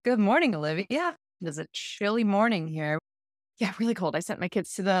Good morning, Olivia. Yeah, it is a chilly morning here. Yeah, really cold. I sent my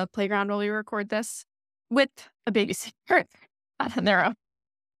kids to the playground while we record this with a babysitter on their own.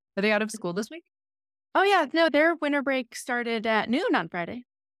 Are they out of school this week? Oh, yeah. No, their winter break started at noon on Friday.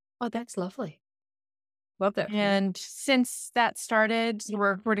 Oh, that's lovely. Love that for you. And since that started, so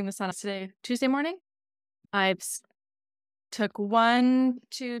we're recording this on today, Tuesday morning, I've took one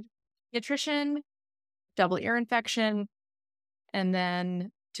to pediatrician, double ear infection, and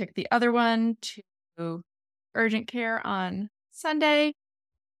then took the other one to urgent care on Sunday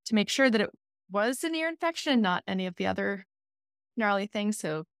to make sure that it was an ear infection, not any of the other gnarly things.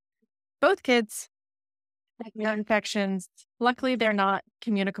 So both kids had ear infections. Luckily, they're not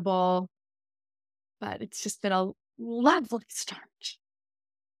communicable, but it's just been a lovely start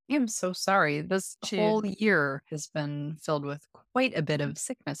I'm so sorry. This to, whole year has been filled with quite a bit of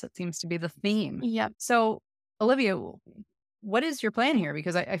sickness. It seems to be the theme. yep. So, Olivia, what is your plan here?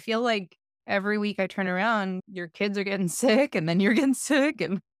 Because I feel like every week I turn around, your kids are getting sick and then you're getting sick.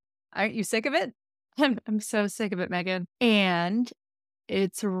 And aren't you sick of it? I'm so sick of it, Megan. And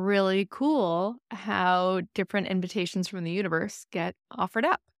it's really cool how different invitations from the universe get offered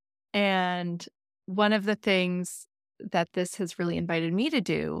up. And one of the things that this has really invited me to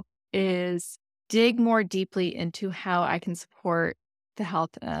do is dig more deeply into how I can support the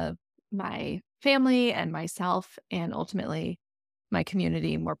health of my family and myself, and ultimately my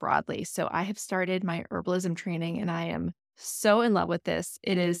community more broadly. So I have started my herbalism training and I am so in love with this.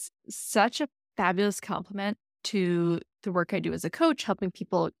 It is such a fabulous complement to the work I do as a coach, helping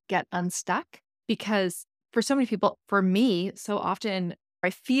people get unstuck. Because for so many people, for me, so often I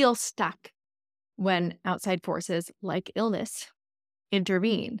feel stuck when outside forces like illness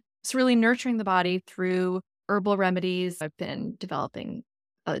intervene. It's really nurturing the body through herbal remedies. I've been developing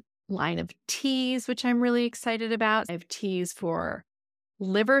a line of teas, which I'm really excited about. I have teas for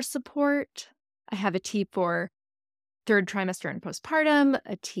liver support. I have a tea for third trimester and postpartum,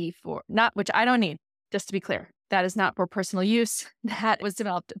 a tea for not, which I don't need, just to be clear. That is not for personal use. That was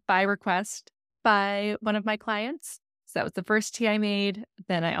developed by request by one of my clients. So that was the first tea I made.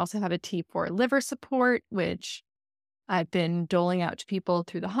 Then I also have a tea for liver support, which I've been doling out to people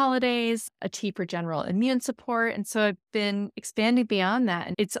through the holidays, a tea for general immune support. And so I've been expanding beyond that.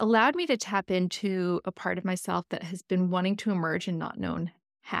 And it's allowed me to tap into a part of myself that has been wanting to emerge and not known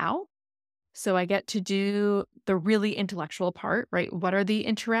how. So I get to do the really intellectual part, right? What are the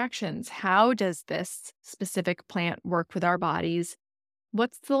interactions? How does this specific plant work with our bodies?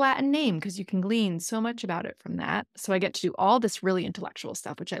 What's the Latin name? Because you can glean so much about it from that. So I get to do all this really intellectual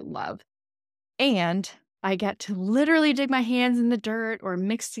stuff, which I love. And I get to literally dig my hands in the dirt or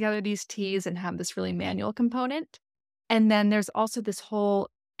mix together these teas and have this really manual component. And then there's also this whole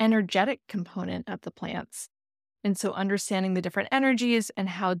energetic component of the plants. And so understanding the different energies and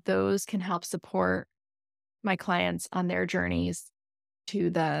how those can help support my clients on their journeys to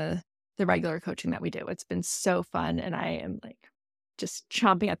the regular coaching that we do. It's been so fun and I am like just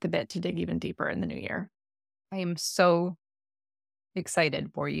chomping at the bit to dig even deeper in the new year. I am so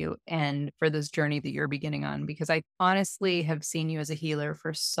excited for you and for this journey that you're beginning on because I honestly have seen you as a healer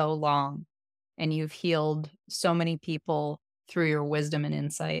for so long and you've healed so many people through your wisdom and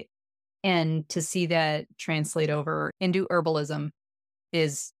insight. And to see that translate over into herbalism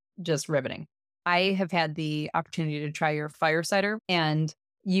is just riveting. I have had the opportunity to try your fire cider, and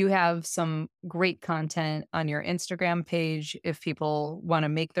you have some great content on your Instagram page if people want to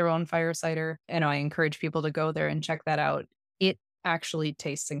make their own fire cider. And I encourage people to go there and check that out. It actually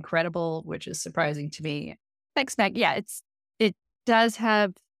tastes incredible, which is surprising to me. Thanks, Meg. Yeah, it does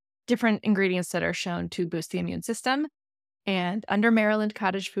have different ingredients that are shown to boost the immune system. And under Maryland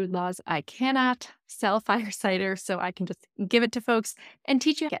cottage food laws, I cannot sell fire cider, so I can just give it to folks and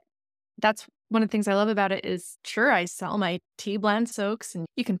teach you. That's one of the things I love about it is sure, I sell my tea blend soaks and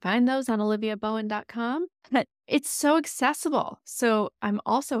you can find those on oliviabowen.com, but it's so accessible. So I'm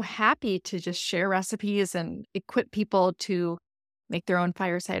also happy to just share recipes and equip people to make their own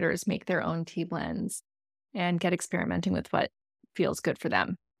fire ciders, make their own tea blends, and get experimenting with what feels good for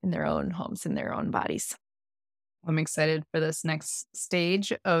them in their own homes, in their own bodies. I'm excited for this next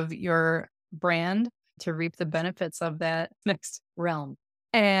stage of your brand to reap the benefits of that next realm.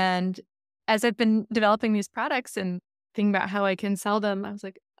 And as I've been developing these products and thinking about how I can sell them, I was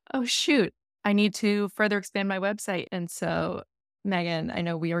like, oh, shoot, I need to further expand my website. And so, Megan, I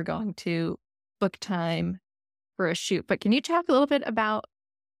know we are going to book time for a shoot, but can you talk a little bit about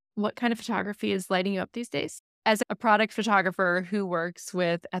what kind of photography is lighting you up these days? As a product photographer who works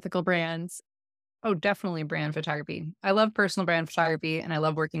with ethical brands. Oh, definitely brand photography. I love personal brand photography and I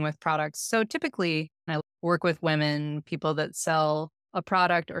love working with products. So typically, I work with women, people that sell a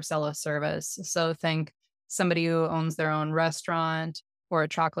product or sell a service. So think somebody who owns their own restaurant or a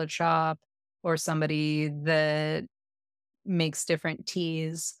chocolate shop or somebody that makes different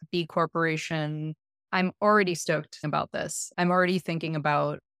teas, B Corporation. I'm already stoked about this. I'm already thinking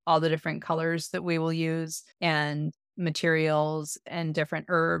about all the different colors that we will use and materials and different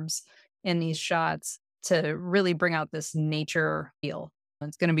herbs in these shots to really bring out this nature feel.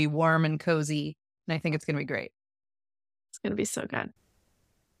 It's going to be warm and cozy, and I think it's going to be great. It's going to be so good.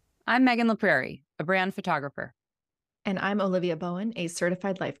 I'm Megan LaPrairie, a brand photographer. And I'm Olivia Bowen, a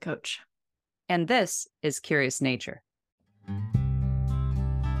certified life coach. And this is Curious Nature.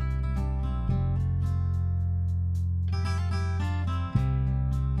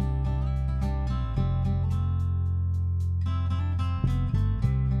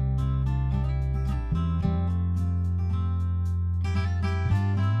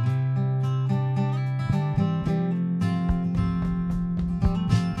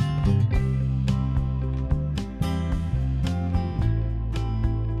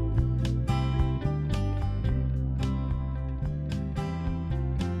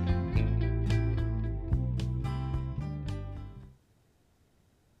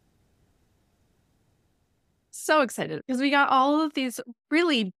 So excited because we got all of these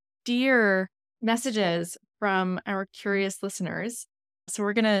really dear messages from our curious listeners. So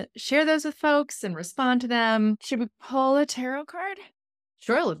we're going to share those with folks and respond to them. Should we pull a tarot card?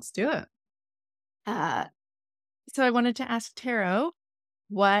 Sure, let's do it. So I wanted to ask Tarot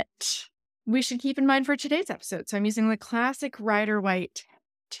what we should keep in mind for today's episode. So I'm using the classic Rider-Waite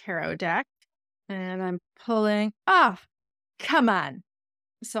tarot deck and I'm pulling, come on.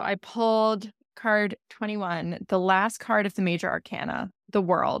 So I pulled card 21, the last card of the major arcana, the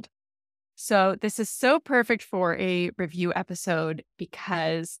World. So this is so perfect for a review episode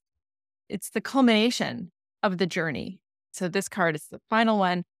because it's the culmination of the journey. So this card is the final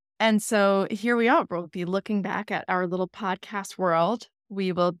one. And so here we are. We'll be looking back at our little podcast world.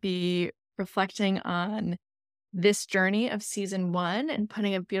 We will be reflecting on this journey of season 1 and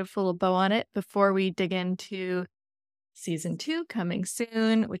putting a beautiful bow on it before we dig into season 2 coming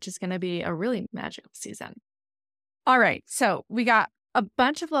soon, which is going to be a really magical season. All right. So we got a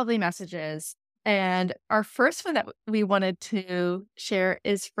bunch of lovely messages. And our first one that we wanted to share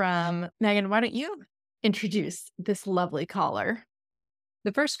is from Megan. Why don't you introduce this lovely caller?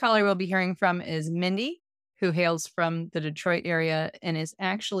 The first caller we'll be hearing from is Mindy, who hails from the Detroit area and is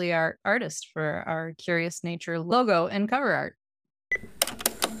actually our artist for our Curious Nature logo and cover art.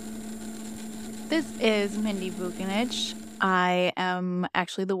 This is Mindy Vukinich. I am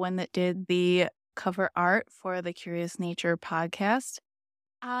actually the one that did the cover art for the Curious Nature podcast.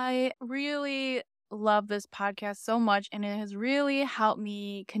 I really love this podcast so much, and it has really helped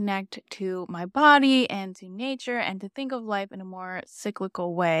me connect to my body and to nature and to think of life in a more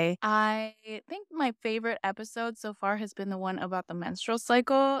cyclical way. I think my favorite episode so far has been the one about the menstrual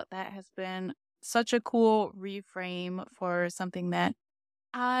cycle. That has been such a cool reframe for something that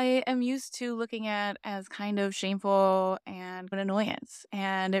I am used to looking at as kind of shameful and an annoyance.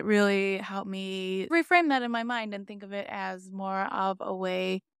 And it really helped me reframe that in my mind and think of it as more of a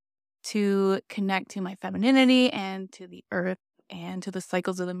way to connect to my femininity and to the earth and to the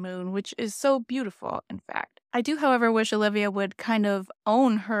cycles of the moon, which is so beautiful, in fact. I do, however, wish Olivia would kind of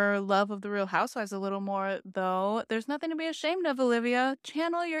own her love of the Real Housewives a little more, though. There's nothing to be ashamed of, Olivia.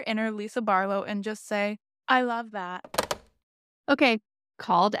 Channel your inner Lisa Barlow and just say, I love that. Okay.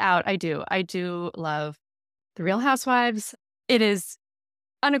 Called out. I do love the Real Housewives. It is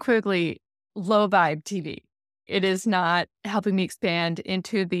unequivocally low vibe TV. It is not helping me expand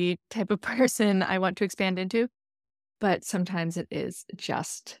into the type of person I want to expand into, but sometimes it is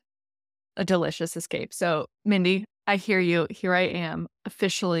just a delicious escape. So, Mindy, I hear you. Here I am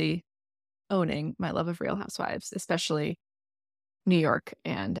officially owning my love of Real Housewives, especially New York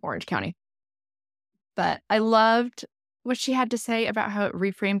and Orange County. But I loved what she had to say about how it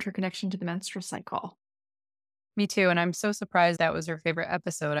reframed her connection to the menstrual cycle. Me too. And I'm so surprised that was her favorite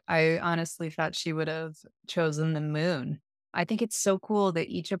episode. I honestly thought she would have chosen the moon. I think it's so cool that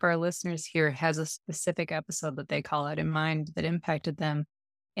each of our listeners here has a specific episode that they call out in mind that impacted them.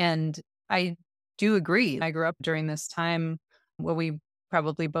 And I do agree. I grew up during this time where we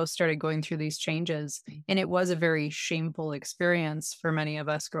probably both started going through these changes. And it was a very shameful experience for many of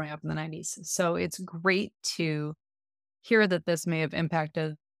us growing up in the 90s. So it's great to hear that this may have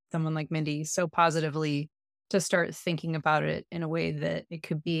impacted someone like Mindy so positively to start thinking about it in a way that it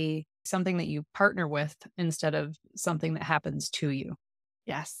could be something that you partner with instead of something that happens to you.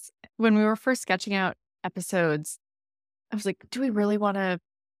 Yes. When we were first sketching out episodes, I was like, do we really want to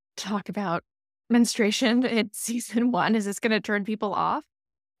talk about menstruation in season 1? Is this going to turn people off?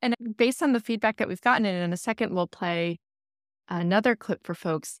 And based on the feedback that we've gotten, and in a second, we'll play another clip for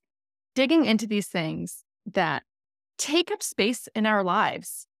folks digging into these things that take up space in our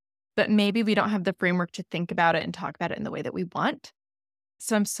lives, but maybe we don't have the framework to think about it and talk about it in the way that we want.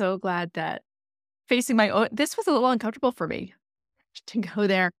 So I'm so glad that facing my own, this was a little uncomfortable for me to go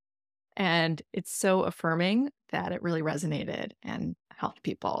there. And it's so affirming that it really resonated and helped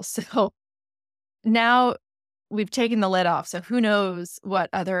people. So now we've taken the lid off. So who knows what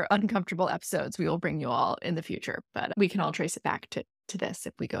other uncomfortable episodes we will bring you all in the future, but we can all trace it back to this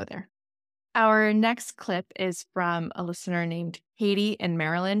if we go there. Our next clip is from a listener named Katie in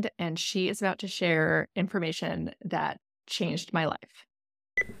Maryland, and she is about to share information that changed my life.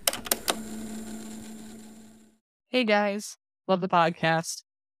 Hey guys, love the podcast.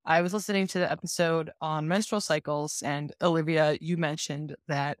 I was listening to the episode on menstrual cycles, and Olivia, you mentioned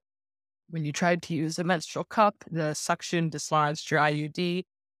that when you tried to use a menstrual cup, the suction dislodged your IUD.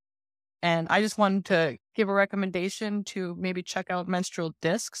 And I just wanted to give a recommendation to maybe check out menstrual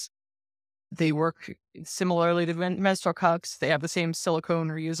discs. They work similarly to menstrual cups. They have the same silicone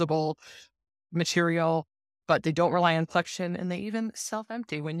reusable material, but they don't rely on suction, and they even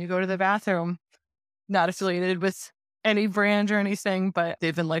self-empty when you go to the bathroom. Not affiliated with any brand or anything, but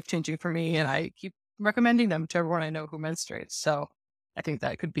they've been life-changing for me, and I keep recommending them to everyone I know who menstruates. So I think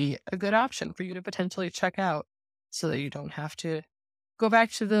that could be a good option for you to potentially check out so that you don't have to go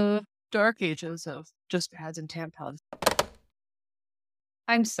back to the dark ages of just pads and tampons.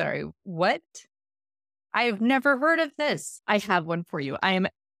 I'm sorry, what? I've never heard of this. I have one for you. I am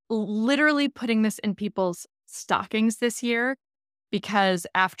literally putting this in people's stockings this year because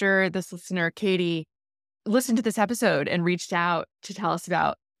after this listener, Katie, listened to this episode and reached out to tell us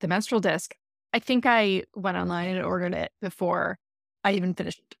about the menstrual disc, I think I went online and ordered it before I even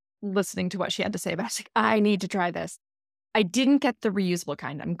finished listening to what she had to say about it. I was like, I need to try this. I didn't get the reusable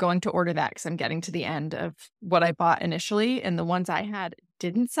kind. I'm going to order that because I'm getting to the end of what I bought initially, and the ones I had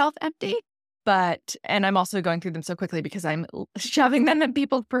didn't self-empty. And I'm also going through them so quickly because I'm shoving them in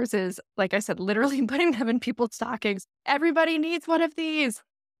people's purses. Like I said, literally putting them in people's stockings. Everybody needs one of these.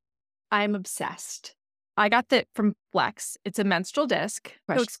 I'm obsessed. I got that from Flex. It's a menstrual disc.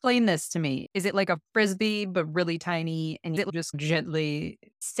 So explain this to me. Is it like a Frisbee, but really tiny, and it just gently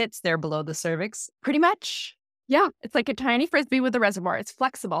sits there below the cervix? Pretty much. Yeah. It's like a tiny Frisbee with a reservoir. It's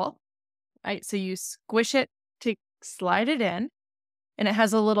flexible, right? So you squish it to slide it in, and it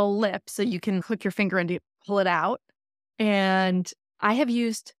has a little lip so you can hook your finger in to pull it out. And I have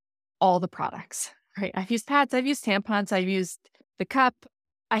used all the products, right? I've used pads, I've used tampons, I've used the cup.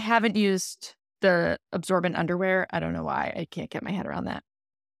 I haven't used the absorbent underwear. I don't know why. I can't get my head around that.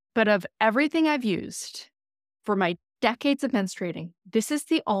 But of everything I've used for my decades of menstruating, this is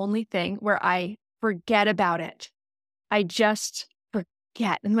the only thing where I forget about it. I just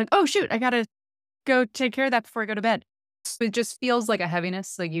forget. And I'm like, oh, shoot, I got to go take care of that before I go to bed. It just feels like a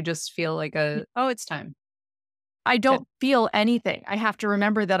heaviness. Like you just feel like oh, it's time. I don't feel anything. I have to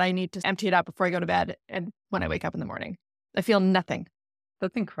remember that I need to empty it out before I go to bed and when I wake up in the morning. I feel nothing.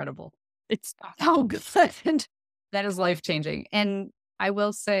 That's incredible. It's so good. That is life-changing. And I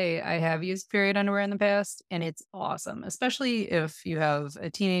will say I have used period underwear in the past, and it's awesome, especially if you have a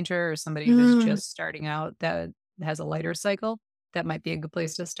teenager or somebody who's just starting out that has a lighter cycle. That might be a good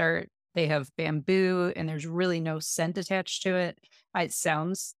place to start. They have bamboo, and there's really no scent attached to it. It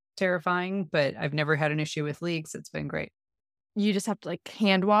sounds terrifying, but I've never had an issue with leaks. It's been great. You just have to like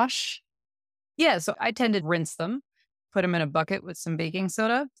hand wash. Yeah, so I tend to rinse them, put them in a bucket with some baking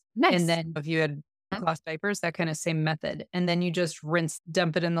soda. Nice. And then if you had cloth diapers, that kind of same method. And then you just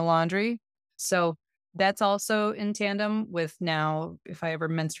dump it in the laundry. So that's also in tandem with now, if I ever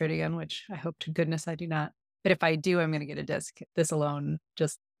menstruate again, which I hope to goodness I do not. But if I do, I'm going to get a disc. This alone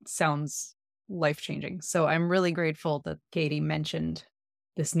just sounds life-changing. So I'm really grateful that Katie mentioned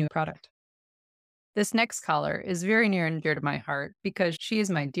this new product. This next caller is very near and dear to my heart because she is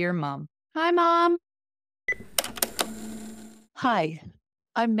my dear mom. Hi, Mom. Hi,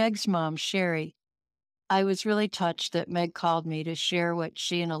 I'm Meg's mom, Sherry. I was really touched that Meg called me to share what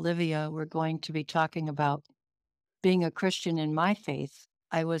she and Olivia were going to be talking about. Being a Christian in my faith,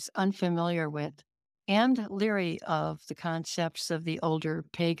 I was unfamiliar with and leery of the concepts of the older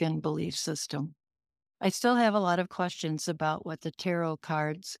pagan belief system. I still have a lot of questions about what the tarot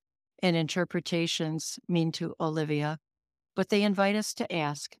cards and interpretations mean to Olivia, but they invite us to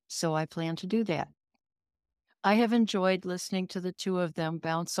ask, so I plan to do that. I have enjoyed listening to the two of them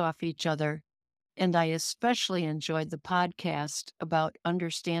bounce off each other, and I especially enjoyed the podcast about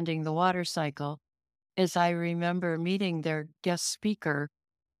understanding the water cycle, as I remember meeting their guest speaker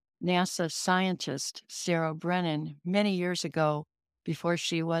NASA scientist Sarah Brennan many years ago before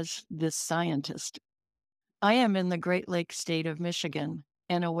she was this scientist. I am in the Great Lakes state of Michigan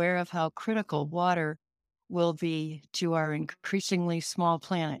and aware of how critical water will be to our increasingly small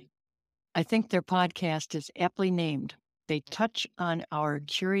planet. I think their podcast is aptly named. They touch on our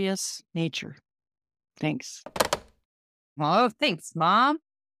curious nature. Thanks. Oh, thanks, Mom.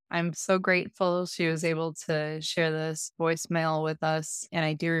 I'm so grateful she was able to share this voicemail with us. And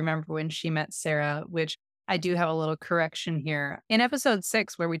I do remember when she met Sarah, which I do have a little correction here. In episode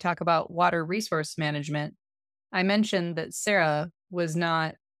 6, where we talk about water resource management, I mentioned that Sarah was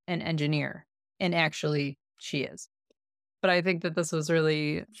not an engineer, and actually she is. But I think that this was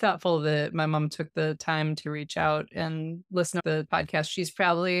really thoughtful that my mom took the time to reach out and listen to the podcast. She's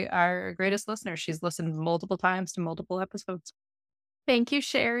probably our greatest listener. She's listened multiple times to multiple episodes. Thank you,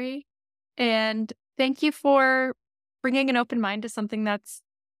 Sherry. And thank you for bringing an open mind to something that's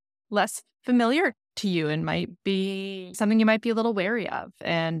less familiar to you and might be something you might be a little wary of.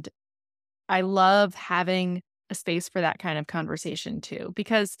 And I love having a space for that kind of conversation too,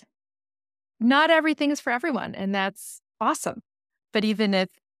 because not everything is for everyone, and that's awesome. But even if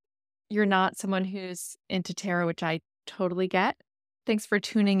you're not someone who's into tarot, which I totally get, thanks for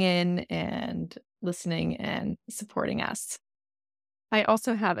tuning in and listening and supporting us. I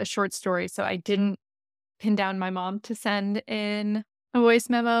also have a short story, so I didn't pin down my mom to send in a voice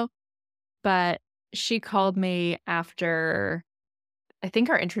memo, but she called me after, I think,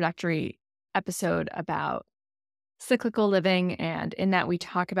 our introductory episode about cyclical living. And in that, we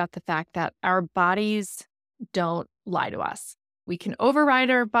talk about the fact that our bodies don't lie to us. We can override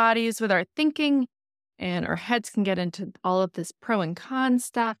our bodies with our thinking, and our heads can get into all of this pro and con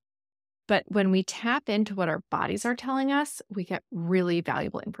stuff. But when we tap into what our bodies are telling us, we get really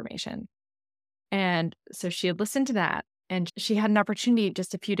valuable information. And so she had listened to that, and she had an opportunity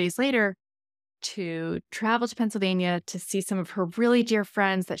just a few days later to travel to Pennsylvania to see some of her really dear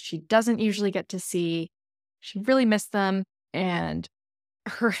friends that she doesn't usually get to see. She really missed them, and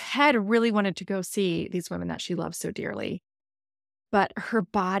her head really wanted to go see these women that she loves so dearly. But her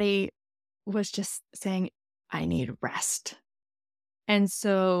body was just saying, I need rest. And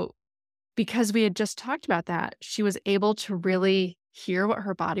so because we had just talked about that, she was able to really hear what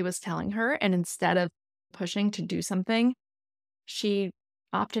her body was telling her. And instead of pushing to do something, she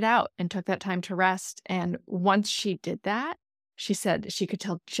opted out and took that time to rest. And once she did that, she said she could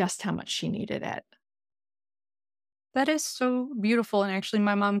tell just how much she needed it. That is so beautiful. And actually,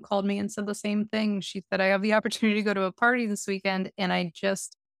 my mom called me and said the same thing. She said, I have the opportunity to go to a party this weekend. And I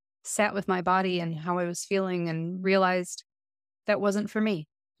just sat with my body and how I was feeling and realized that wasn't for me.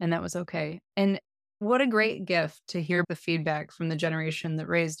 And that was okay. And what a great gift to hear the feedback from the generation that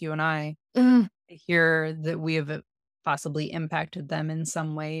raised you and I, to hear that we have possibly impacted them in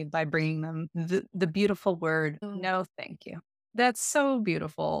some way by bringing them the beautiful word, no, thank you. That's so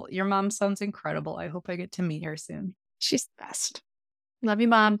beautiful. Your mom sounds incredible. I hope I get to meet her soon. She's the best. Love you,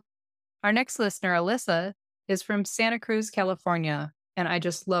 Mom. Our next listener, Alyssa, is from Santa Cruz, California, and I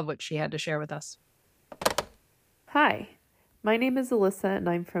just love what she had to share with us. Hi, my name is Alyssa, and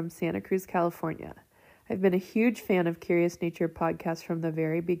I'm from Santa Cruz, California. I've been a huge fan of Curious Nature podcast from the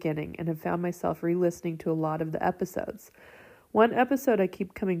very beginning and have found myself re-listening to a lot of the episodes. One episode I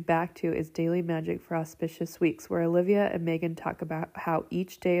keep coming back to is Daily Magic for Auspicious Weeks, where Olivia and Megan talk about how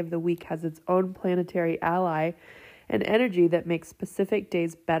each day of the week has its own planetary ally and energy that makes specific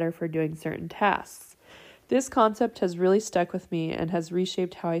days better for doing certain tasks. This concept has really stuck with me and has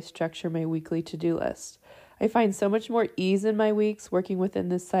reshaped how I structure my weekly to-do list. I find so much more ease in my weeks working within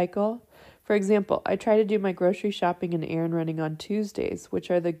this cycle. For example, I try to do my grocery shopping and errand running on Tuesdays,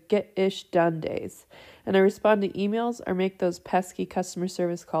 which are the get-ish done days, and I respond to emails or make those pesky customer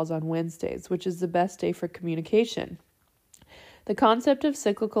service calls on Wednesdays, which is the best day for communication. The concept of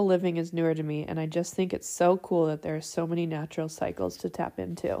cyclical living is newer to me, and I just think it's so cool that there are so many natural cycles to tap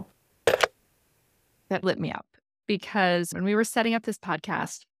into. That lit me up because when we were setting up this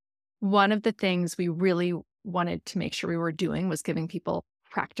podcast, one of the things we really wanted to make sure we were doing was giving people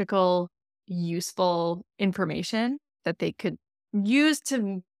practical, useful information that they could use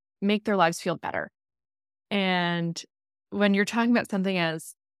to make their lives feel better. And when you're talking about something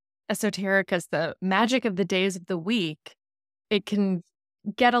as esoteric as the magic of the days of the week, it can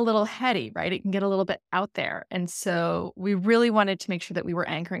get a little heady, right? It can get a little bit out there. And so we really wanted to make sure that we were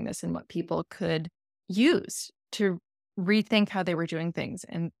anchoring this in what people could use to rethink how they were doing things.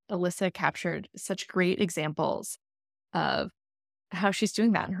 And Alyssa captured such great examples of how she's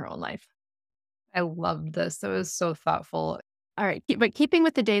doing that in her own life. I loved this. That was so thoughtful. All right. But keeping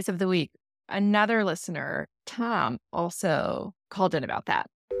with the days of the week, another listener, Tom, also called in about that.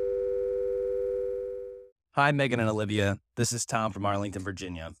 Hi, Megan and Olivia. This is Tom from Arlington,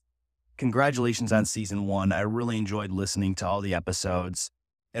 Virginia. Congratulations on season 1. I really enjoyed listening to all the episodes.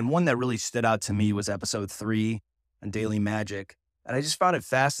 And one that really stood out to me was episode 3 on Daily Magic. And I just found it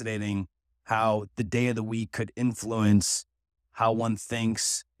fascinating how the day of the week could influence how one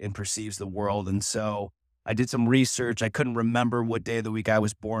thinks and perceives the world. And so I did some research. I couldn't remember what day of the week I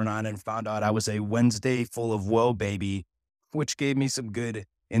was born on and found out I was a Wednesday full of woe baby, which gave me some good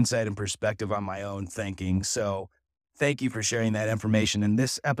insight and perspective on my own thinking. So thank you for sharing that information in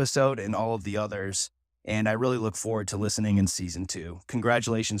this episode and all of the others. And I really look forward to listening in season 2.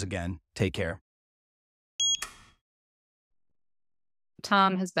 Congratulations again. Take care.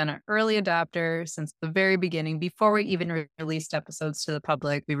 Tom has been an early adopter since the very beginning. Before we even released episodes to the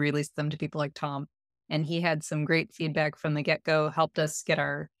public, we released them to people like Tom. And he had some great feedback from the get-go, helped us get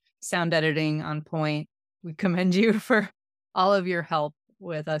our sound editing on point. We commend you for all of your help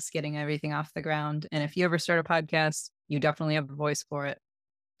with us getting everything off the ground. And if you ever start a podcast, you definitely have a voice for it.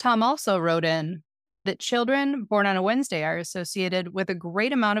 Tom also wrote in that children born on a Wednesday are associated with a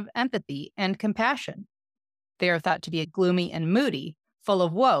great amount of empathy and compassion. They are thought to be gloomy and moody, full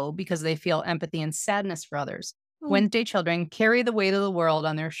of woe because they feel empathy and sadness for others. Wednesday children carry the weight of the world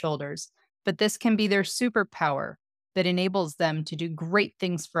on their shoulders, but this can be their superpower that enables them to do great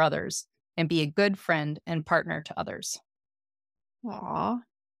things for others and be a good friend and partner to others. Aw.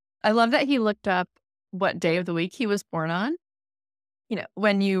 I love that he looked up what day of the week he was born on. You know,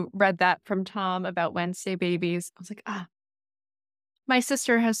 when you read that from Tom about Wednesday babies, I was like, my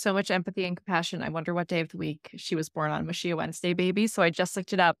sister has so much empathy and compassion. I wonder what day of the week she was born on. Was she a Wednesday baby? So I just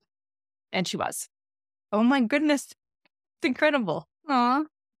looked it up, and she was. Oh my goodness. It's incredible. Aw.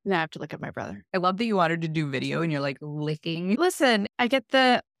 Now I have to look at my brother. I love that you wanted to do video and you're like licking. Listen, I get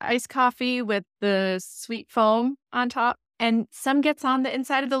the iced coffee with the sweet foam on top, and some gets on the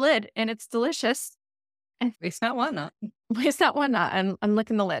inside of the lid, and it's delicious. And Waste not, want not. waste not, want not. I'm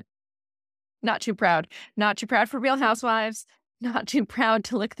licking the lid. Not too proud. Not too proud for Real Housewives. Not too proud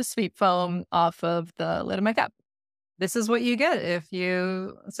to lick the sweet foam off of the lid of my cup. This is what you get if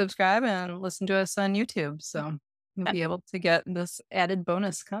you subscribe and listen to us on YouTube. So you'll be able to get this added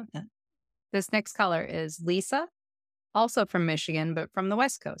bonus content. This next caller is Lisa, also from Michigan, but from the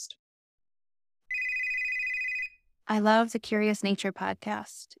West Coast. I love the Curious Nature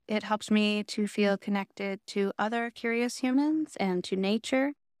podcast. It helps me to feel connected to other curious humans and to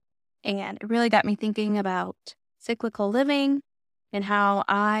nature. And it really got me thinking about cyclical living and how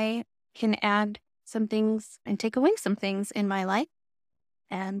I can add some things and take away some things in my life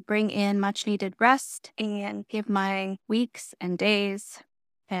and bring in much needed rest and give my weeks and days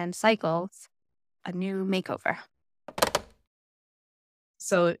and cycles a new makeover.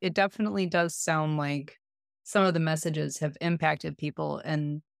 So it definitely does sound like some of the messages have impacted people,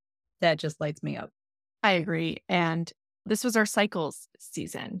 and that just lights me up. I agree. And this was our cycles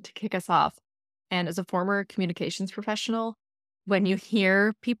season to kick us off. And as a former communications professional, when you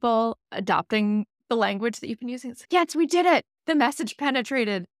hear people adopting the language that you've been using, it's like, yes, we did it. The message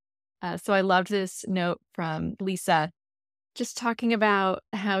penetrated. So I loved this note from Lisa, just talking about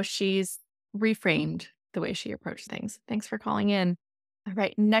how she's reframed the way she approached things. Thanks for calling in. All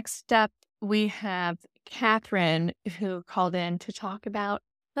right. Next up, we have Catherine, who called in to talk about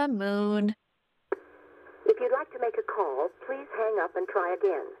the moon. If you'd like to make a call, please hang up and try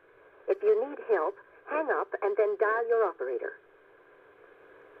again. If you need help, hang up and then dial your operator.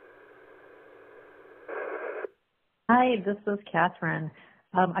 Hi, this is Catherine.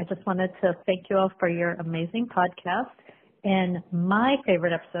 I just wanted to thank you all for your amazing podcast. And my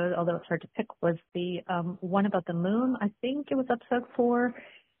favorite episode, although it's hard to pick, was the one about the moon. I think it was episode 4.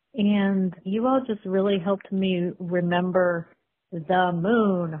 And you all just really helped me remember the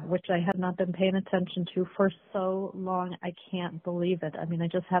moon, which I have not been paying attention to for so long. I can't believe it. I mean, I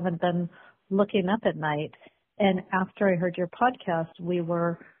just haven't been looking up at night. And after I heard your podcast, we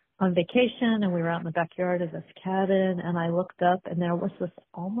were on vacation and we were out in the backyard of this cabin, and I looked up and there was this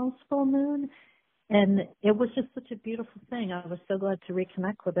almost full moon. And it was just such a beautiful thing. I was so glad to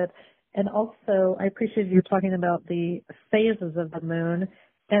reconnect with it. And also, I appreciated you talking about the phases of the moon.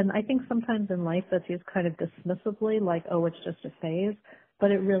 And I think sometimes in life that's used kind of dismissively, like, oh, it's just a phase.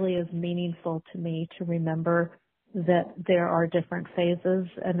 But it really is meaningful to me to remember that there are different phases,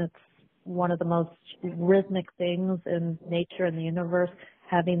 and it's one of the most rhythmic things in nature and the universe,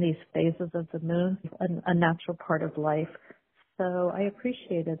 having these phases of the moon, a natural part of life. So I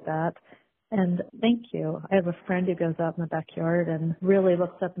appreciated that. And thank you. I have a friend who goes out in the backyard and really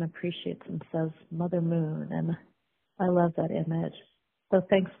looks up and appreciates and says, Mother Moon. And I love that image. So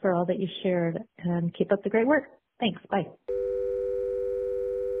thanks for all that you shared, and keep up the great work. Thanks. Bye.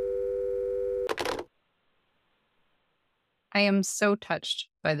 I am so touched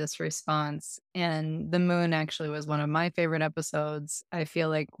by this response. And the moon actually was one of my favorite episodes. I feel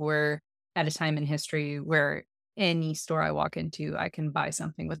like we're at a time in history where any store I walk into, I can buy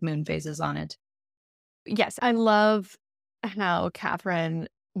something with moon phases on it. Yes, I love how Catherine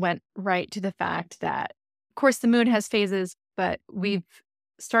went right to the fact that, of course, the moon has phases, but we've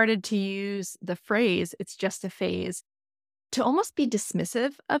started to use the phrase, it's just a phase, to almost be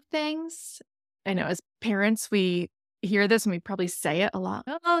dismissive of things. I know as parents, we hear this and we probably say it a lot.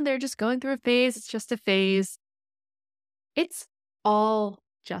 Oh, they're just going through a phase. It's just a phase. It's all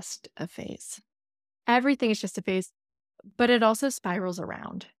just a phase. Everything is just a phase, but it also spirals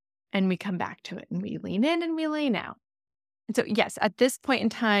around and we come back to it and we lean in and we lean out. And so, yes, at this point in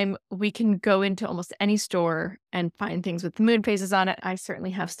time, we can go into almost any store and find things with moon phases on it. I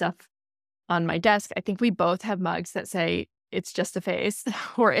certainly have stuff on my desk. I think we both have mugs that say it's just a phase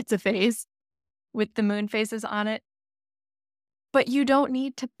or it's a phase with the moon phases on it. But you don't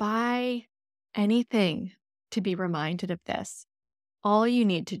need to buy anything to be reminded of this. All you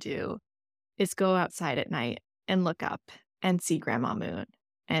need to do is go outside at night and look up and see Grandma Moon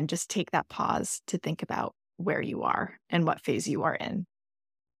and just take that pause to think about where you are and what phase you are in.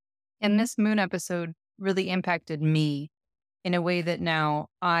 And this moon episode really impacted me in a way that now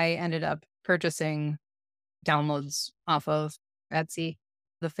I ended up purchasing downloads off of Etsy,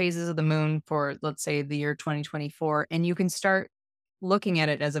 the phases of the moon for, let's say, the year 2024. And you can start looking at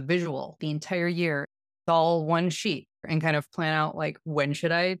it as a visual the entire year. It's all one sheet and kind of plan out like, when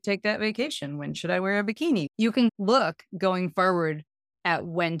should I take that vacation? When should I wear a bikini? You can look going forward at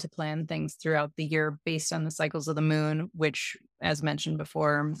when to plan things throughout the year based on the cycles of the moon, which, as mentioned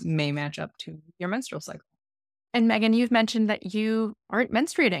before, may match up to your menstrual cycle. And Megan, you've mentioned that you aren't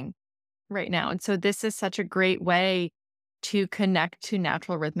menstruating right now. And so this is such a great way to connect to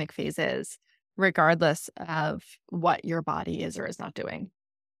natural rhythmic phases, regardless of what your body is or is not doing.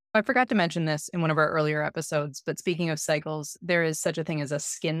 I forgot to mention this in one of our earlier episodes, but speaking of cycles, there is such a thing as a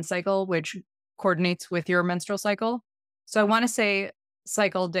skin cycle, which coordinates with your menstrual cycle. So I want to say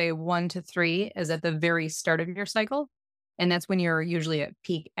cycle day 1 to 3 is at the very start of your cycle. And that's when you're usually at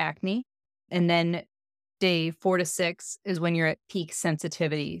peak acne. And then day 4 to 6 is when you're at peak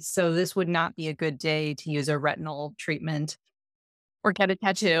sensitivity. So this would not be a good day to use a retinol treatment or get a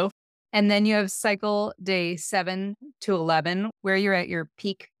tattoo. And then you have cycle day 7 to 11, where you're at your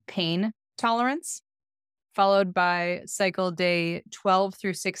peak pain tolerance, followed by cycle day 12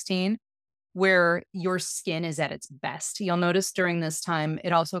 through 16, where your skin is at its best. You'll notice during this time,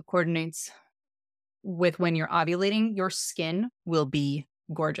 it also coordinates with when you're ovulating. Your skin will be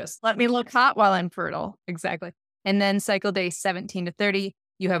gorgeous. Let me look hot while I'm fertile. Exactly. And then cycle day 17 to 30,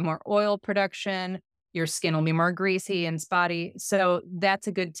 you have more oil production. Your skin will be more greasy and spotty. So that's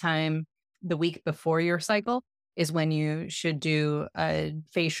a good time. The week before your cycle is when you should do a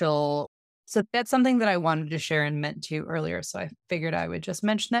facial. So that's something that I wanted to share and meant to earlier. So I figured I would just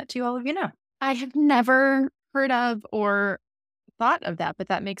mention that to all of you now. I have never heard of or thought of that, but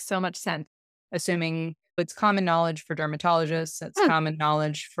that makes so much sense. Assuming it's common knowledge for dermatologists, it's common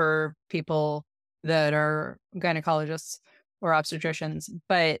knowledge for people that are gynecologists or obstetricians,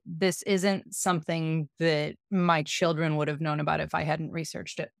 but this isn't something that my children would have known about if I hadn't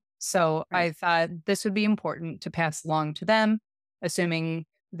researched it. So I thought this would be important to pass along to them, assuming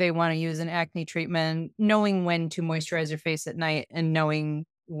they want to use an acne treatment, knowing when to moisturize your face at night and knowing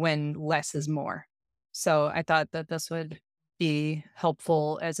when less is more. So I thought that this would be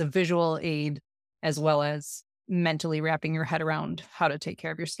helpful as a visual aid, as well as mentally wrapping your head around how to take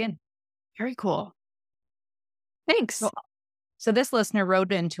care of your skin. Very cool. Thanks. So this listener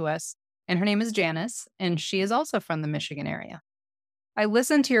wrote into us, and her name is Janice, and she is also from the Michigan area. I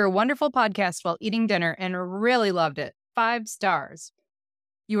listened to your wonderful podcast while eating dinner and really loved it. 5 stars.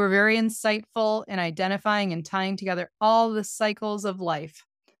 You were very insightful in identifying and tying together all the cycles of life.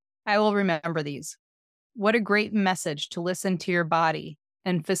 I will remember these. What a great message to listen to your body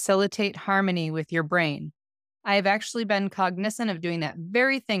and facilitate harmony with your brain. I have actually been cognizant of doing that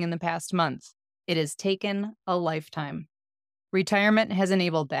very thing in the past month. It has taken a lifetime. Retirement has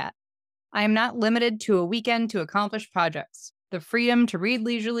enabled that. I am not limited to a weekend to accomplish projects. The freedom to read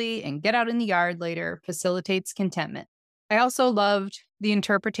leisurely and get out in the yard later facilitates contentment. I also loved the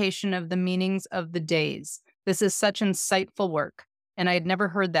interpretation of the meanings of the days. This is such insightful work, and I had never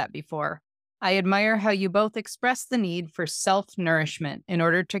heard that before. I admire how you both express the need for self-nourishment in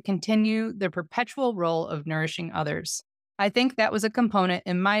order to continue the perpetual role of nourishing others. I think that was a component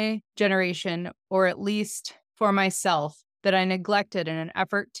in my generation, or at least for myself, that I neglected in an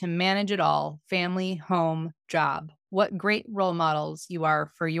effort to manage it all: family, home, job. What great role models you are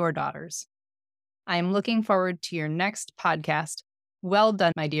for your daughters. I'm looking forward to your next podcast. Well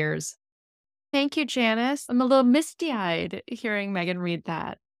done, my dears. Thank you, Janice. I'm a little misty-eyed hearing Megan read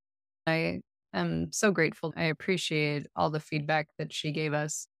that. I am so grateful. I appreciate all the feedback that she gave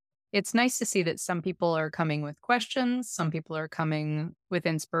us. It's nice to see that some people are coming with questions, some people are coming with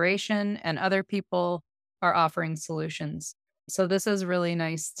inspiration, and other people are offering solutions. So this is really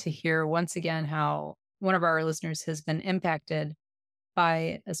nice to hear once again how one of our listeners has been impacted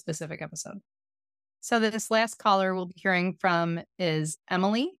by a specific episode. So this last caller we'll be hearing from is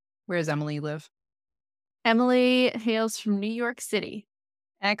Emily. Where does Emily live? Emily hails from New York City.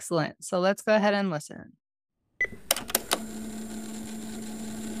 Excellent. So let's go ahead and listen.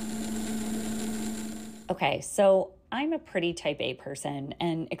 Okay, so I'm a pretty type A person,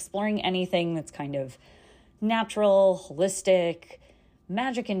 and exploring anything that's kind of natural, holistic,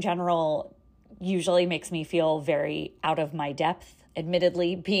 magic in general usually makes me feel very out of my depth.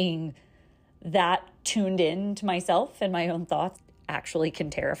 Admittedly, being that tuned in to myself and my own thoughts actually can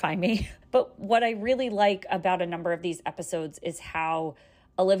terrify me. But what I really like about a number of these episodes is how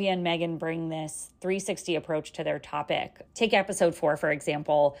Olivia and Megan bring this 360 approach to their topic. Take episode 4, for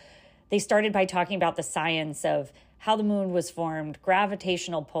example. They started by talking about the science of how the moon was formed,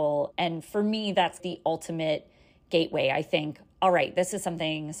 gravitational pull. And for me, that's the ultimate gateway. I think, all right, this is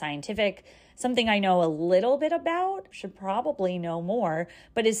something scientific, something I know a little bit about, should probably know more,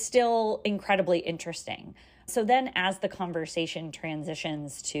 but is still incredibly interesting. So then as the conversation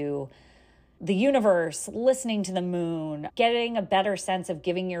transitions to the universe, listening to the moon, getting a better sense of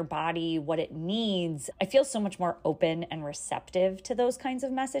giving your body what it needs, I feel so much more open and receptive to those kinds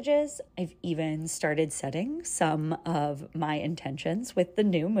of messages. I've even started setting some of my intentions with the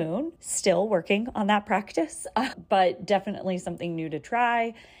new moon, still working on that practice, but definitely something new to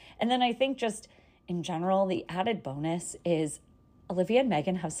try. And then I think just in general, the added bonus is Olivia and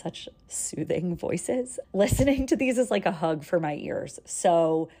Megan have such soothing voices. Listening to these is like a hug for my ears.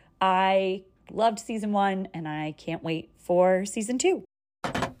 So I loved season 1 and I can't wait for season 2.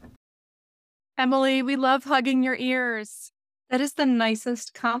 Emily, we love hugging your ears. That is the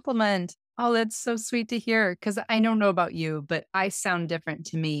nicest compliment. Oh, that's so sweet to hear, because I don't know about you, but I sound different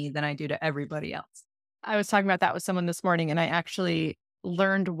to me than I do to everybody else. I was talking about that with someone this morning, and I actually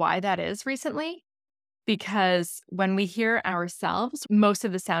learned why that is recently. Because when we hear ourselves, most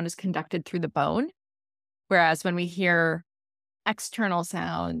of the sound is conducted through the bone. Whereas when we hear external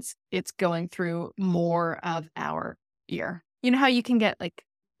sounds, it's going through more of our ear. You know how you can get like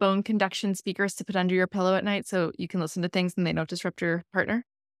bone conduction speakers to put under your pillow at night so you can listen to things and they don't disrupt your partner?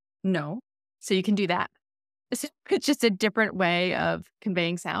 No. So you can do that. It's just a different way of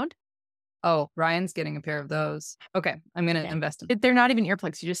conveying sound. Oh, Ryan's getting a pair of those. Okay, I'm going to invest in them. They're not even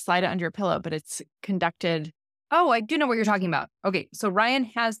earplugs. You just slide it under your pillow, but it's conducted. Oh, I do know what you're talking about. Okay, so Ryan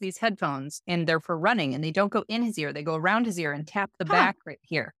has these headphones and they're for running and they don't go in his ear. They go around his ear and tap the back right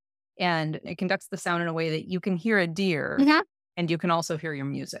here. And it conducts the sound in a way that you can hear a deer and you can also hear your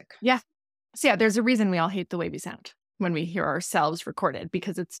music. Yeah. So yeah, there's a reason we all hate the wavy sound when we hear ourselves recorded,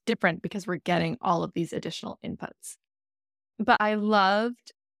 because it's different because we're getting all of these additional inputs. But I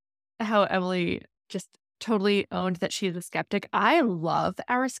loved how Emily just totally owned that she's a skeptic. I love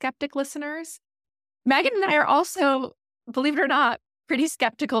our skeptic listeners. Megan and I are also, believe it or not, pretty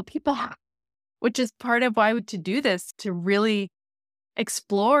skeptical people, which is part of why to do this, to really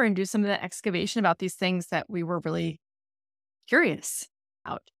explore and do some of the excavation about these things that we were really curious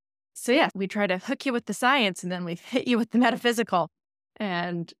about. So yeah, we try to hook you with the science and then we hit you with the metaphysical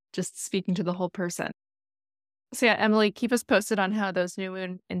and just speaking to the whole person. So yeah, Emily, keep us posted on how those new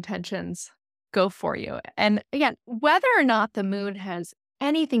moon intentions go for you. And again, whether or not the moon has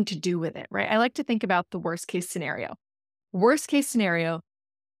anything to do with it, right? I like to think about the worst case scenario. Worst case scenario,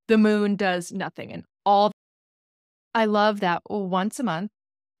 the moon does nothing. And I love that once a month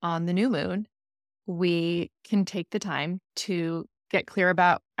on the new moon, we can take the time to get clear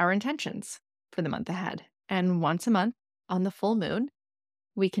about our intentions for the month ahead. And once a month on the full moon,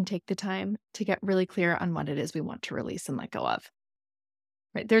 we can take the time to get really clear on what it is we want to release and let go of.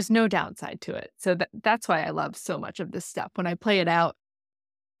 Right? There's no downside to it. So that's why I love so much of this stuff. When I play it out,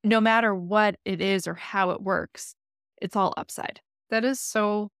 no matter what it is or how it works, it's all upside. That is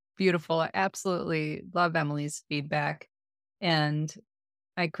so beautiful. I absolutely love Emily's feedback. And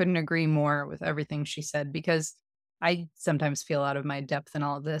I couldn't agree more with everything she said, because I sometimes feel out of my depth in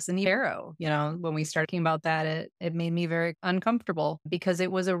all of this. And tarot, when we started talking about that, it made me very uncomfortable because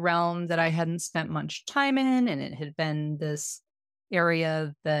it was a realm that I hadn't spent much time in. And it had been this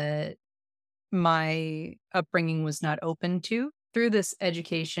area that my upbringing was not open to. Through this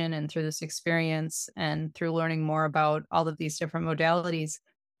education and through this experience and through learning more about all of these different modalities,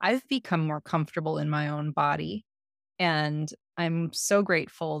 I've become more comfortable in my own body. And I'm so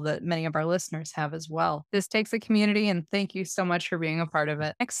grateful that many of our listeners have as well. This takes a community, and thank you so much for being a part of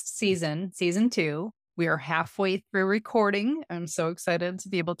it. Next season, season 2, we are halfway through recording. I'm so excited to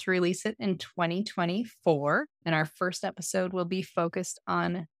be able to release it in 2024. And our first episode will be focused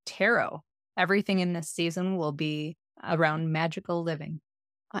on tarot. Everything in this season will be around magical living.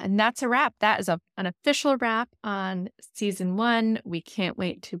 And that's a wrap. That is an official wrap on season 1. We can't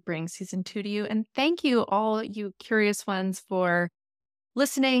wait to bring season 2 to you. And thank you, all you curious ones, for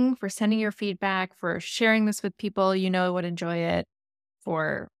listening, for sending your feedback, for sharing this with people you know would enjoy it,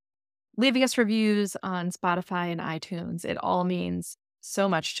 for leaving us reviews on Spotify and iTunes. It all means so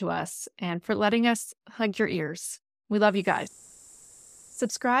much to us, and for letting us hug your ears. We love you guys.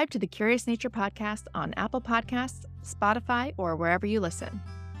 Subscribe to the Curious Nature Podcast on Apple Podcasts, Spotify, or wherever you listen.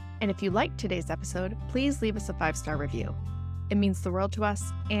 And if you liked today's episode, please leave us a 5-star review. It means the world to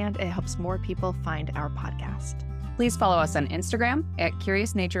us, and it helps more people find our podcast. Please follow us on Instagram at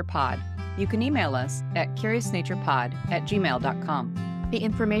Curious Nature Pod. You can email us at curiousnaturepod@gmail.com. The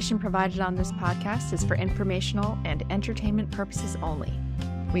information provided on this podcast is for informational and entertainment purposes only.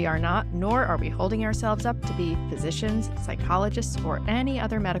 We are not, nor are we holding ourselves up to be physicians, psychologists, or any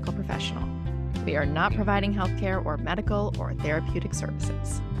other medical professional. We are not providing healthcare or medical or therapeutic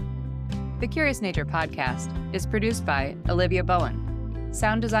services. The Curious Nature Podcast is produced by Olivia Bowen.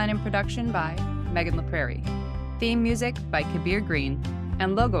 Sound design and production by Megan LaPrairie. Theme music by Kabir Green.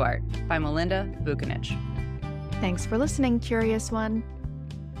 And logo art by Melinda Vukinich. Thanks for listening, Curious One.